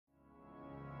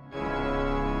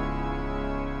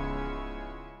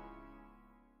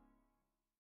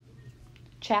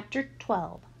Chapter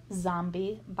 12,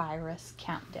 Zombie Virus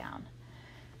Countdown.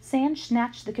 Sanj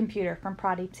snatched the computer from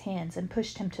Pradeep's hands and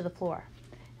pushed him to the floor.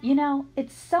 You know,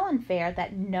 it's so unfair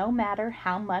that no matter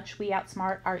how much we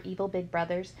outsmart our evil big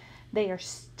brothers, they are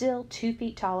still 2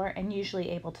 feet taller and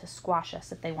usually able to squash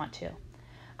us if they want to.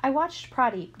 I watched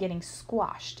Pradeep getting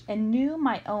squashed and knew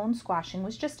my own squashing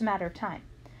was just a matter of time.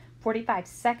 45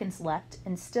 seconds left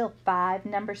and still 5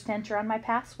 numbers to enter on my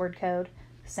password code,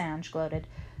 Sanj gloated.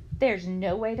 There's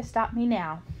no way to stop me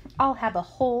now. I'll have a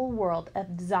whole world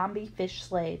of zombie fish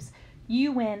slaves.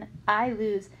 You win, I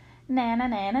lose. Na na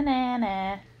na na na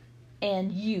na.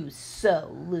 And you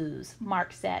so lose,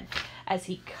 Mark said, as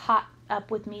he caught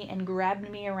up with me and grabbed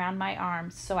me around my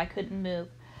arms so I couldn't move.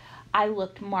 I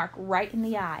looked Mark right in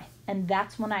the eye, and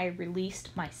that's when I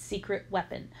released my secret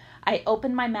weapon. I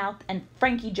opened my mouth and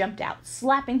Frankie jumped out,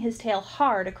 slapping his tail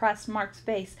hard across Mark's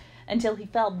face until he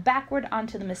fell backward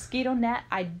onto the mosquito net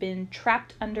I'd been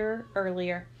trapped under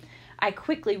earlier. I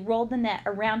quickly rolled the net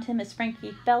around him as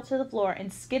Frankie fell to the floor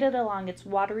and skidded along its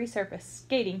watery surface,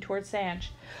 skating towards Sanj.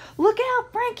 "Look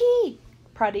out, Frankie!"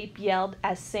 Pradeep yelled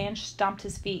as Sanj stomped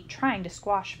his feet, trying to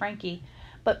squash Frankie.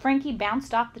 But Frankie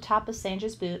bounced off the top of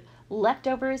Sanj's boot, leapt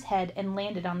over his head, and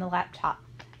landed on the laptop.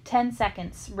 10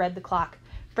 seconds, read the clock.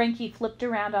 Frankie flipped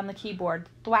around on the keyboard,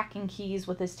 thwacking keys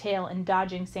with his tail and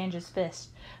dodging Sanj's fist.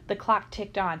 The clock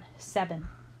ticked on. 7,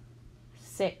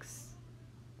 6,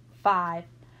 5.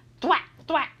 Thwack,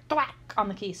 thwack, thwack on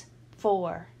the keys.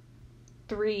 4,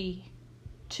 3,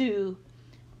 2,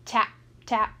 tap,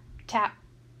 tap, tap,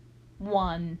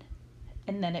 1.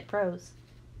 And then it froze.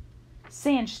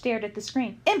 Sanj stared at the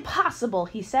screen. "Impossible,"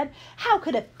 he said. "How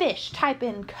could a fish type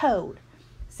in code?"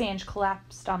 Sanj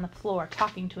collapsed on the floor,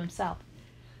 talking to himself.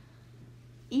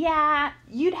 "Yeah,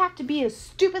 you'd have to be a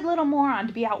stupid little moron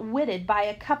to be outwitted by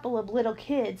a couple of little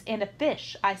kids and a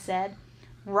fish," I said.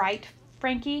 "Right,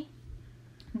 Frankie?"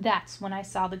 That's when I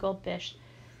saw the goldfish.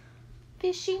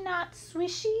 "Fishy not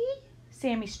swishy?"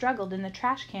 Sammy struggled in the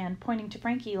trash can, pointing to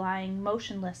Frankie lying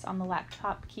motionless on the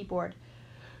laptop keyboard.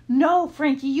 "No,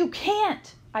 Frankie, you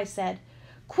can't," I said.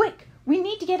 "Quick, we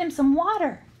need to get him some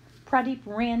water." Pradeep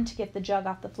ran to get the jug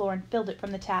off the floor and filled it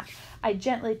from the tap. I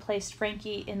gently placed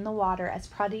Frankie in the water as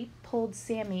Pradeep pulled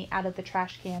Sammy out of the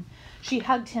trash can. She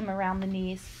hugged him around the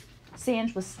knees.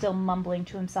 Sanj was still mumbling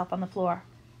to himself on the floor.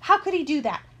 "How could he do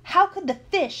that? How could the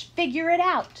fish figure it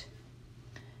out?"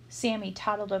 Sammy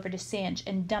toddled over to Sanj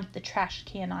and dumped the trash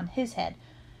can on his head.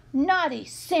 "Naughty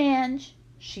Sanj,"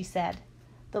 she said.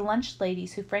 The lunch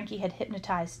ladies who Frankie had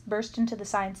hypnotized burst into the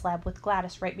science lab with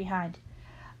Gladys right behind.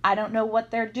 "I don't know what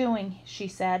they're doing," she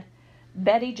said.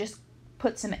 "Betty just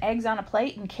put some eggs on a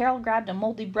plate and Carol grabbed a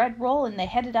moldy bread roll and they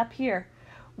headed up here.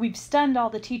 We've stunned all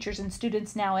the teachers and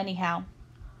students now anyhow.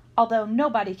 Although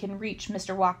nobody can reach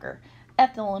Mr. Walker.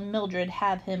 Ethel and Mildred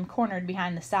have him cornered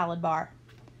behind the salad bar."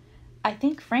 "I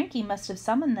think Frankie must have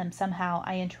summoned them somehow,"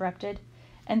 I interrupted,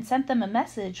 "and sent them a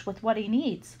message with what he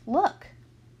needs. Look."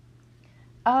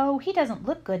 "Oh, he doesn't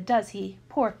look good, does he?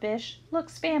 Poor fish.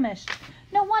 Looks famished.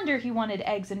 No wonder he wanted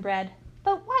eggs and bread.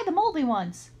 But why the moldy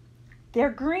ones?"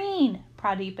 "They're green,"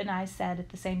 Pradeep and I said at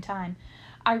the same time.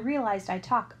 I realized I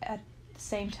talk at the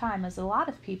same time as a lot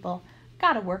of people.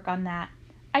 Gotta work on that.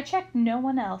 I checked no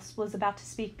one else was about to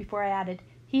speak before I added,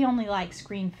 "He only likes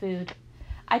green food."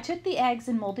 I took the eggs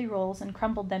and moldy rolls and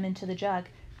crumbled them into the jug.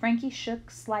 Frankie shook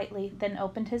slightly, then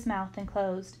opened his mouth and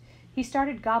closed. He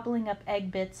started gobbling up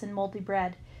egg bits and moldy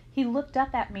bread. He looked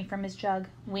up at me from his jug,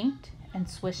 winked, and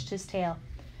swished his tail.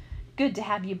 "Good to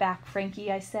have you back,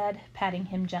 Frankie," I said, patting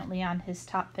him gently on his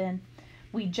top fin.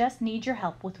 "We just need your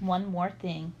help with one more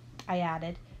thing," I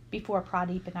added, before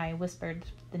Pradeep and I whispered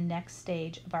the next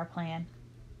stage of our plan.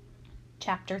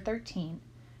 Chapter 13,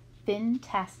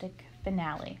 Fantastic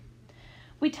Finale.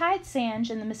 We tied Sanj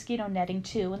in the mosquito netting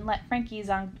too and let Frankie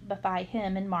zombify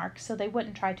him and Mark so they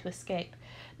wouldn't try to escape.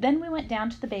 Then we went down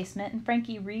to the basement and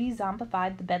Frankie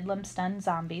re-zombified the bedlam-stunned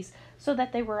zombies so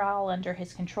that they were all under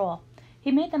his control.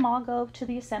 He made them all go to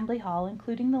the assembly hall,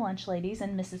 including the lunch ladies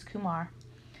and Mrs. Kumar.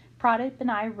 Pradeep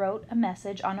and I wrote a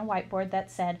message on a whiteboard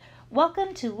that said,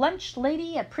 "Welcome to Lunch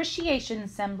Lady Appreciation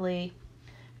Assembly."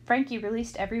 Frankie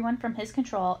released everyone from his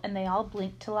control and they all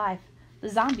blinked to life. The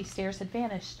zombie stares had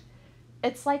vanished.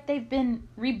 "It's like they've been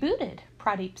rebooted,"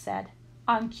 Pradeep said.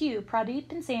 On cue,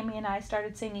 Pradeep and Sammy and I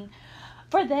started singing,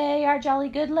 "For they are jolly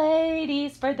good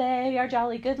ladies, for they are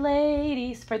jolly good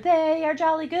ladies, for they are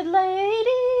jolly good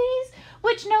ladies,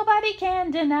 which nobody can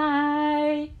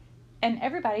deny." And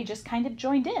everybody just kind of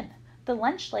joined in. The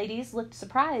lunch ladies looked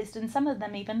surprised and some of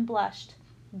them even blushed.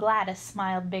 Gladys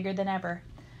smiled bigger than ever.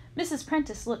 Mrs.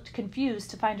 Prentice looked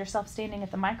confused to find herself standing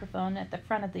at the microphone at the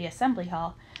front of the assembly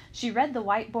hall. She read the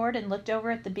whiteboard and looked over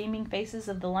at the beaming faces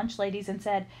of the lunch ladies and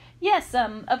said, "Yes,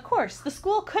 of course, the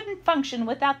school couldn't function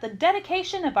without the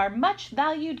dedication of our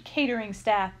much-valued catering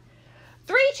staff."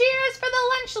 "3 cheers for the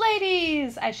lunch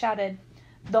ladies!" I shouted.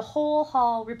 The whole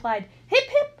hall replied, "Hip,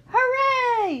 hip,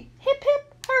 hooray! Hip,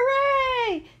 hip,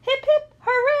 hooray! Hip, hip,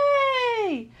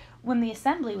 hooray!" When the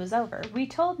assembly was over, we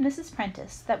told Mrs.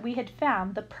 Prentice that we had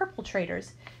found the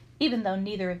perpetrators, even though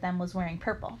neither of them was wearing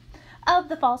purple, of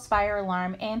the false fire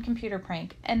alarm and computer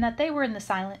prank, and that they were in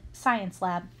the science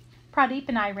lab. Pradeep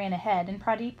and I ran ahead, and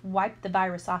Pradeep wiped the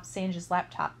virus off Sanj's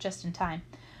laptop just in time.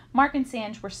 Mark and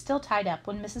Sanj were still tied up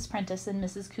when Mrs. Prentice and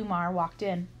Mrs. Kumar walked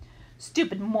in.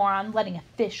 "Stupid moron, letting a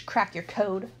fish crack your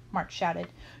code," Mark shouted.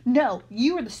 "No,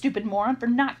 you are the stupid moron for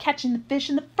not catching the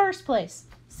fish in the first place,"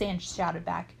 Sanj shouted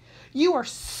back. "You are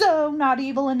so not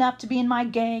evil enough to be in my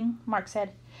gang," Mark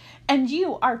said. "And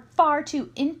you are far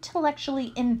too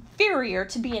intellectually inferior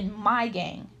to be in my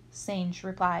gang," Sanj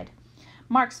replied.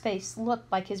 Mark's face looked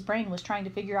like his brain was trying to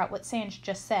figure out what Sanj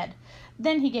just said.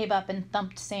 Then he gave up and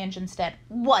thumped Sanj instead.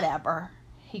 "Whatever,"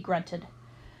 he grunted.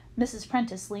 Mrs.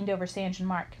 Prentice leaned over Sanj and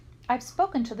Mark. "I've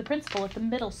spoken to the principal at the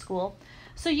middle school,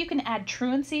 so you can add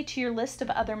truancy to your list of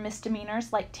other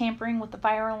misdemeanors like tampering with the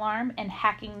fire alarm and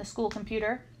hacking the school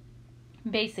computer."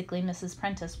 Basically, Mrs.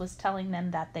 Prentice was telling them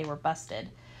that they were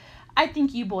busted. "I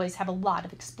think you boys have a lot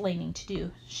of explaining to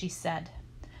do," she said.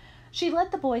 She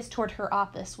led the boys toward her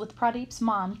office, with Pradeep's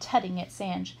mom tutting at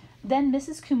Sanj. Then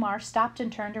Mrs. Kumar stopped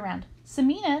and turned around.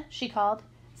 "Samina," she called.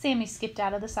 Sammy skipped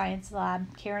out of the science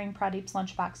lab, carrying Pradeep's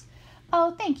lunchbox.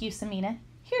 "Oh, thank you, Samina.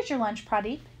 Here's your lunch,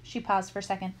 Pradeep." She paused for a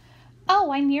second.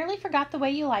 "Oh, I nearly forgot the way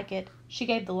you like it." She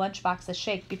gave the lunchbox a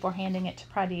shake before handing it to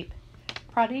Pradeep.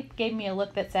 Pradeep gave me a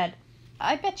look that said,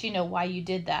 "I bet you know why you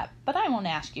did that, but I won't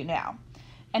ask you now."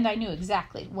 And I knew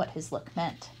exactly what his look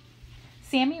meant.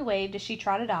 Sammy waved as she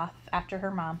trotted off after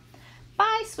her mom.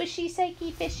 "Bye, swishy,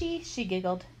 sakey, fishy," she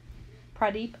giggled.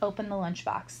 Pradeep opened the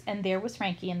lunchbox, and there was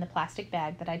Frankie in the plastic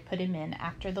bag that I'd put him in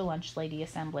after the lunch lady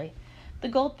assembly. The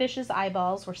goldfish's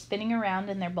eyeballs were spinning around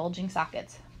in their bulging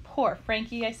sockets. "Poor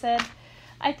Frankie," I said.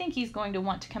 "I think he's going to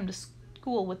want to come to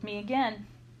school with me again."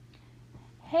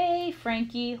 "Hey,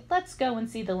 Frankie, let's go and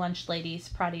see the lunch ladies,"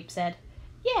 Pradeep said.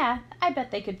 "Yeah, I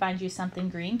bet they could find you something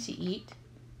green to eat,"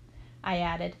 I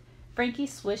added. Frankie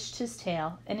swished his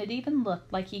tail, and it even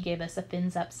looked like he gave us a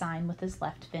fins up sign with his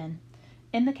left fin.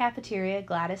 In the cafeteria,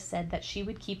 Gladys said that she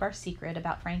would keep our secret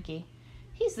about Frankie.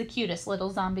 "He's the cutest little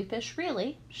zombie fish,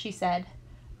 really," she said.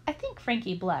 I think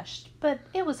Frankie blushed, but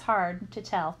it was hard to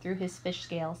tell through his fish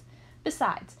scales.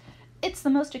 "Besides, it's the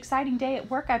most exciting day at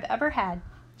work I've ever had,"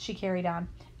 she carried on.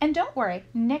 "And don't worry,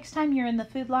 next time you're in the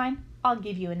food line, I'll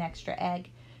give you an extra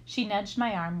egg." She nudged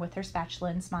my arm with her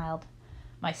spatula and smiled.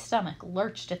 My stomach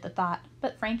lurched at the thought,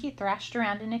 but Frankie thrashed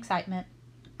around in excitement.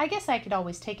 I guess I could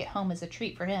always take it home as a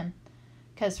treat for him.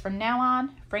 'Cause from now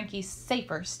on, Frankie's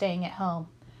safer staying at home.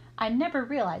 I never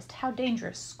realized how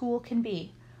dangerous school can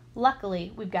be.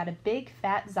 Luckily, we've got a big,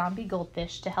 fat zombie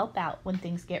goldfish to help out when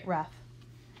things get rough.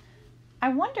 I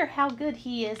wonder how good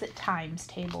he is at times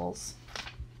tables.